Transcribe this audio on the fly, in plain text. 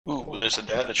Ooh, there's a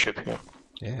data chip here.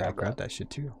 Yeah, I grabbed that shit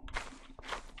too.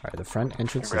 Alright, the front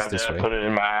entrance is Grab this that, way. put it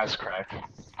in my ass crack.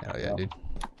 Hell yeah, dude.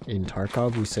 In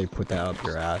Tarkov, we say put that up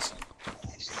your ass.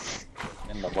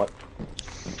 In the what?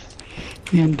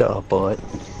 In the butt.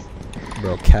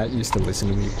 Bro, Kat used to listen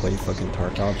to me play fucking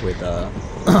Tarkov with,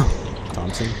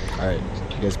 Thompson. Alright,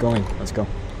 you guys going? Let's go.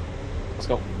 Let's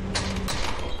go.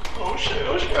 Oh shit,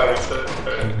 I said.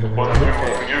 What do we do?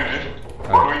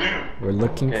 What do we do? We're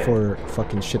looking for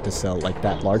fucking shit to sell, like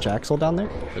that large axle down there.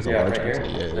 There's a large right axle.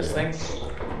 here. Yeah, This yeah. thing?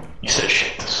 You said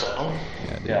shit to sell?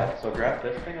 Yeah, dude. Yeah, so grab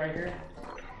this thing right here.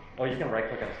 Oh, you can right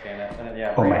click and scan it. And then,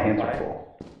 yeah, Oh, bring my it hands are outside.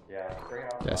 full. Yeah, bring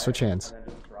it outside. Yeah, switch hands. And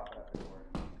then just drop it at the door.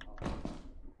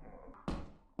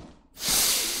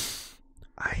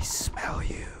 I smell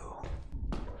you.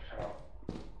 Shut up.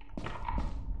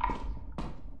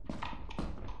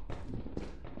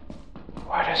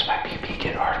 Why does my PP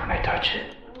get hard when I touch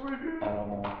it? I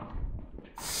don't know.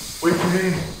 Wait for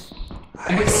me.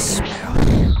 I smell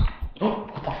you. Oh,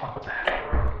 what the fuck was that?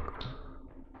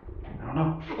 I don't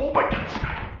know. Oh my god.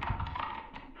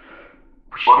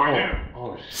 What do we do? Oh,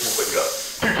 Oh shit. my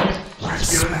god. I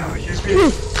smell you.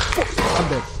 I'm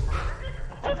dead.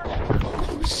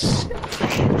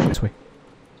 This way.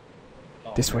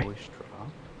 This way.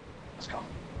 Let's go.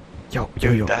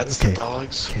 Yo. That's Okay. the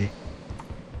dogs. Okay.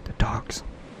 The dogs.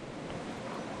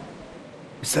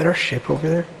 Is that our ship over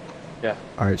there? Yeah.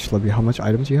 Alright, Shlubby, how much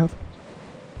items do you have?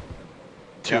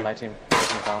 Yeah, 19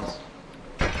 pounds.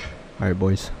 Alright,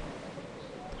 boys.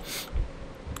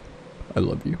 I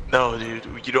love you. No, dude,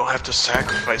 you don't have to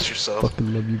sacrifice yourself.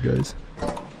 Fucking love you guys.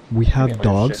 We have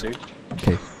dogs. Shit, dude.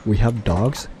 Okay, we have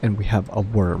dogs and we have a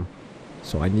worm.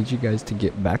 So I need you guys to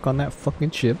get back on that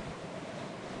fucking ship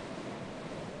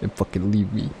and fucking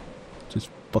leave me. Just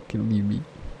fucking leave me.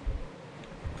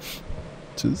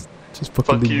 Just fucking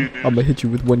Fuck leave you, me. dude. I'm gonna hit you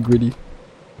with one gritty.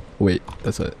 Wait,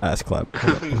 that's an ass clap.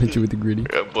 Hold on, I'll hit you with the gritty.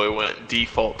 That boy went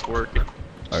default to working.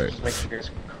 Alright, Make sure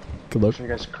good luck. you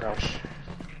guys crouch.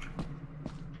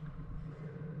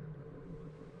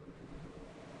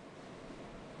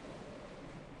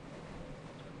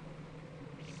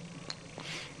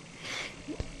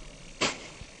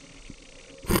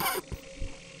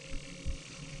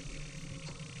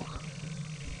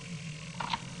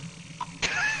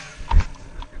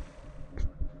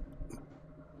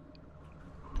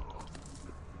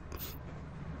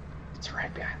 It's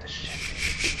right behind the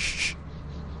ship.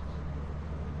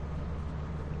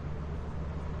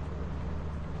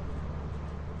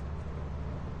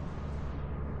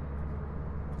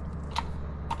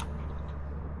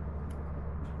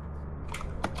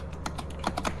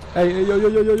 Hey,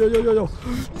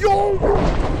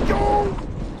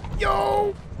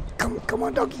 yo! Come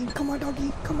on, doggy! Oh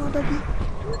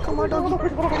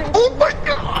my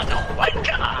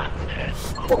god!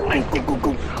 Go!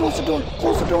 Close the door!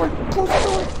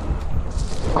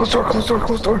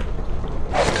 Close door.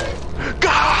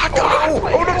 God!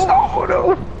 Oh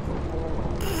no!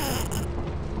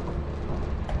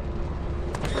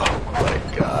 Oh my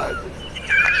god.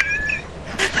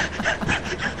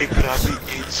 It got me.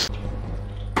 It's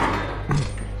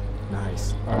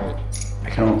Nice. Alright. I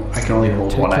can only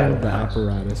hold Take one care item. of the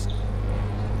apparatus.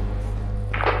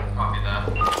 Copy that.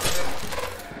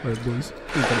 Alright, boys.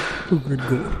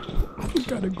 We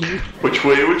gotta go. which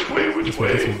way?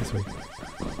 This way.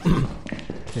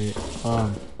 Okay,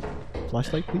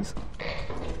 flashlight, please.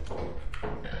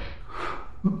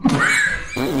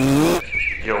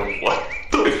 Yo, what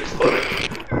the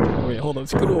fuck? Wait, hold on.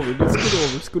 Scoot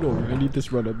over. I need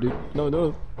this run up, dude. No.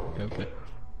 Okay.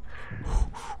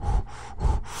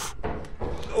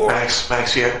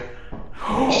 Max, yeah.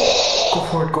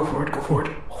 Go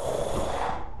forward.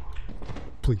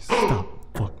 Please stop.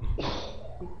 Fuck.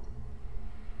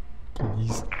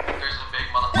 Please. There's a big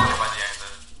motherfucker by the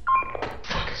exit.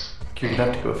 You're gonna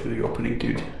have to go through the opening,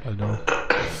 dude. I know.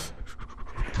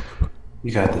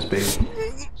 You got this, baby.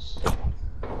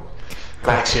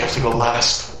 Max, you have to go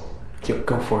last. Yo,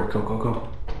 go for it. Go.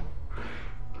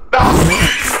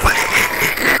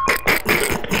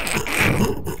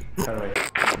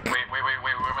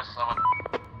 Wait, we're missing someone.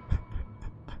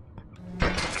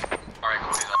 Alright,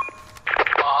 cool, he's up.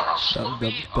 Oh,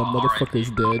 That motherfucker's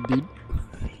dead, dude.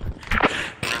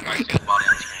 I see his body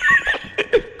on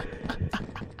screen.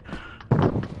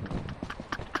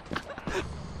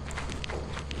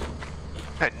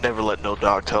 I never let no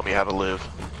dog tell me how to live.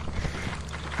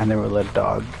 I never let a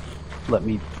dog make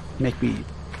me,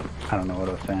 I don't know what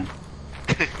I was saying.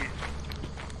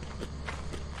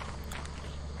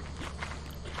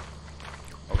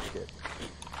 Oh shit.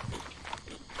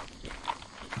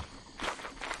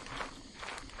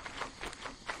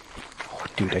 Oh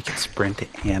Dude, I can sprint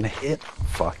and hit.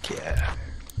 Fuck yeah.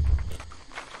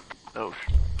 Oh,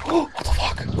 Oh, what the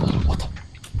fuck? What the?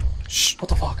 Shh. What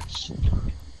the fuck?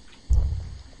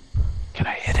 Can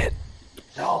I hit it?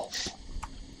 No.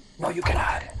 No, you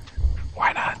cannot.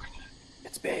 Why not?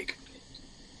 It's big.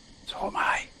 So am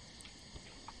I.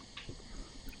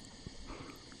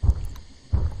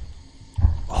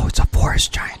 Oh, it's a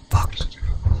forest giant. Fuck.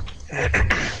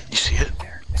 you see it?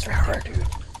 It's right there, dude.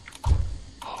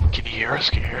 Oh, can you hear us?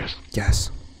 Can you hear us? Yes.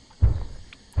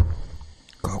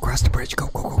 Go across the bridge. Go,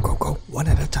 go, go, go, go. One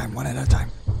at a time. One at a time.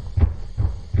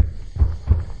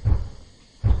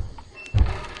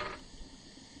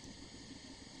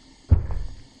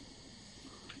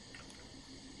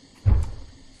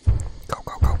 Go,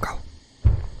 go, go, go.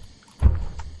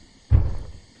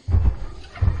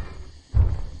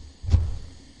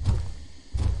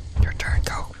 Your turn.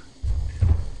 Go.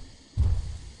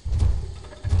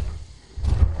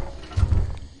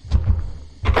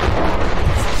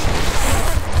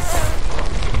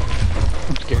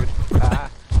 I'm scared.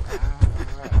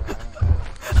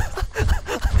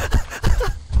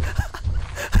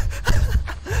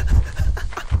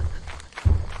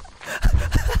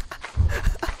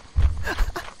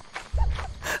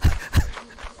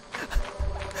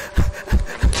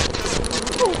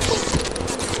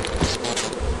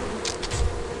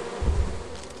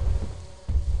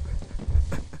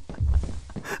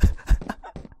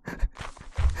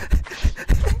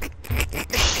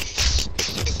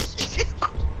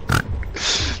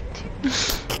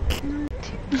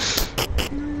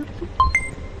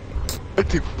 I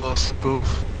think we lost them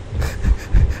both.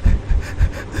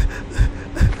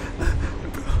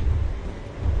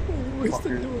 Where's the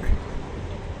door?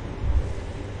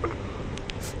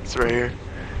 It's right here.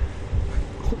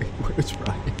 Wait, where's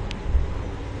Ryan?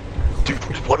 Dude,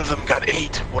 one of them got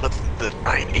 8. One of the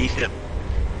giant ate him.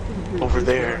 Over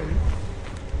there.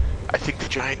 I think the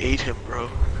giant ate him, bro.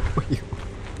 Wait,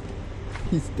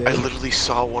 he's dead. I literally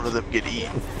saw one of them get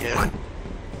eaten. Yeah.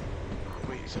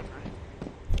 Wait, is that right?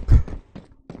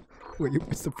 Wait,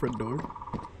 where's the front door?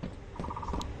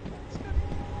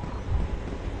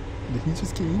 Did he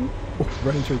just get eaten? Oh,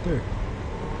 Ryan's right there.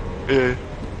 Yeah.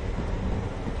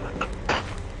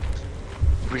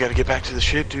 We gotta get back to the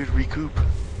ship, dude. Recoup.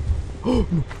 Oh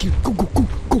no! Go, go, go,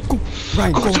 go, go!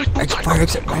 Ryan, go! Fire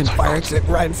exit! Ryan, fire exit!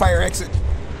 Ryan, fire exit!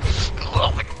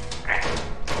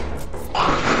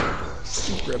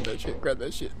 Grab that shit! Grab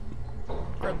that shit!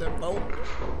 Grab that boat!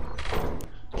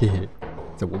 Hehe.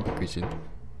 It's a whoopee cushion.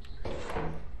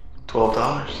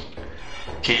 $12.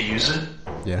 Can you use it?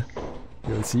 Yeah.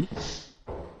 You wanna see?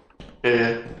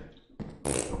 Yeah.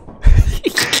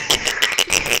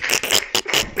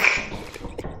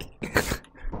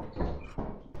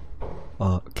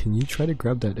 Can you try to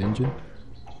grab that engine?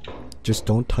 Just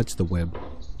don't touch the web.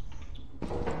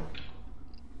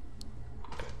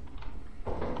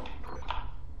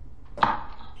 I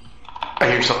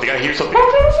hear something. I hear something.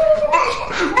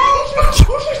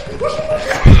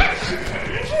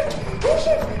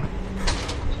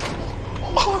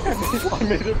 I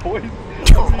made it, boys.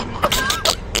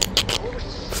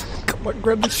 Come on,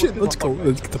 grab the shit. Let's go.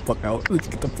 Let's get the fuck out. Let's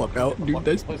get the fuck out, dude.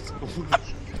 That's...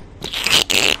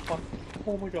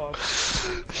 Oh my god. Was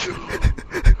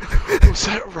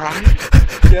that Ryan?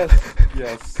 Yes,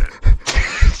 yes. You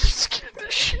scared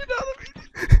the shit out of me.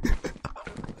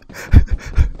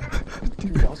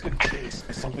 Dude, I was getting chased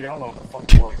by something. I don't know what the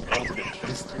fuck it was. I was getting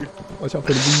chased, dude. Watch out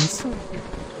for the bees.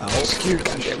 Ow.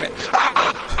 God damn it.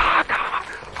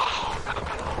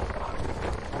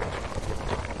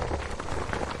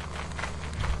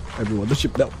 Everyone, the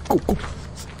ship now. Go, go.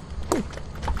 Go.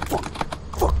 Fuck.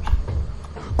 Fuck.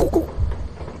 Go, go.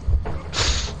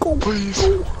 Go. Please.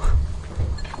 Go.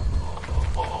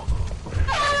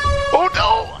 Oh no!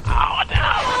 Oh no!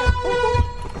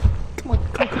 Come on,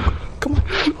 come on, come on.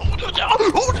 Oh no!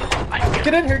 Oh no!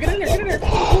 Get in here, get in here, get in here! Oh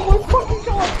my fucking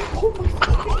god! Oh my fucking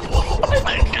god! Oh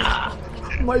my god!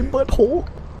 My butthole.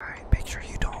 Alright, make sure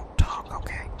you don't talk,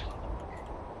 okay?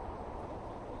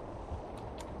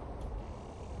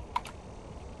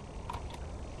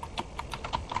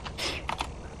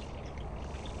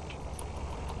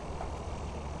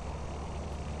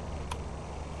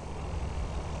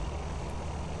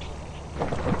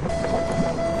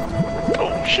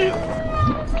 Oh shit!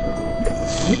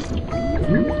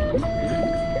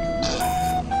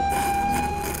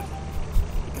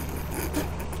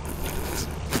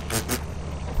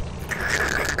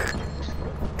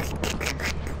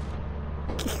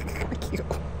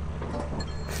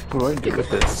 What do I do with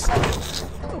this?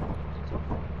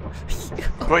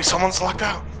 Wait, someone's locked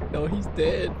out. No, he's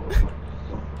dead.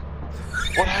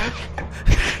 What happened?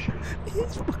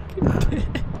 He's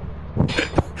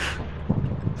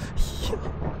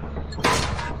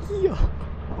Yeah.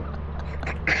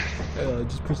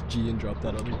 Just press G and drop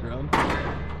that on the ground.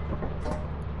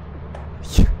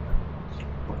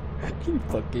 He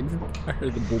fucking. I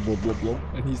heard the blah blah blah blah,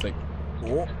 and he's like,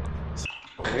 oh.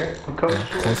 Here?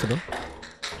 Close to them.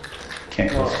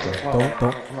 Can't close the door.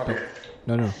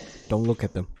 Don't. No. Don't look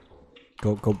at them.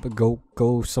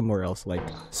 Go somewhere else, like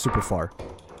super far.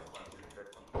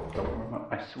 Don't worry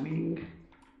about my swing.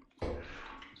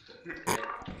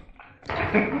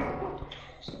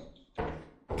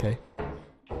 Okay.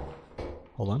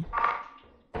 Hold on.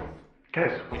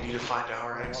 Guys, We need to find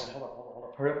our exit.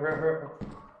 hurry up.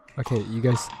 Okay, you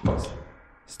guys,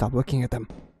 stop looking at them.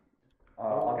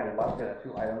 Okay, let's get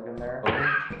 2 items in there.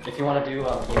 If you want to do,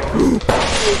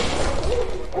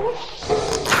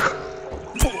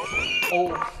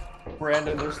 oh,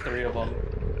 Brandon, there's 3 of them.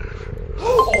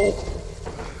 Oh!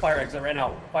 Fire exit right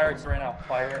now. Fire exit right now.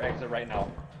 Fire exit right now.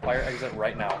 Fire exit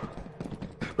right now.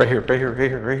 Right here.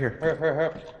 Hurry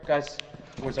up. Guys,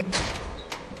 where's it?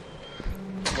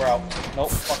 We're out.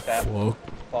 Nope, fuck that. Whoa.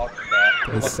 Fuck that.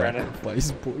 That's Look, Brandon.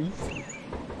 sacrifice, boys.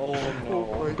 Oh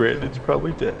no. Brandon's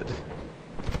probably dead.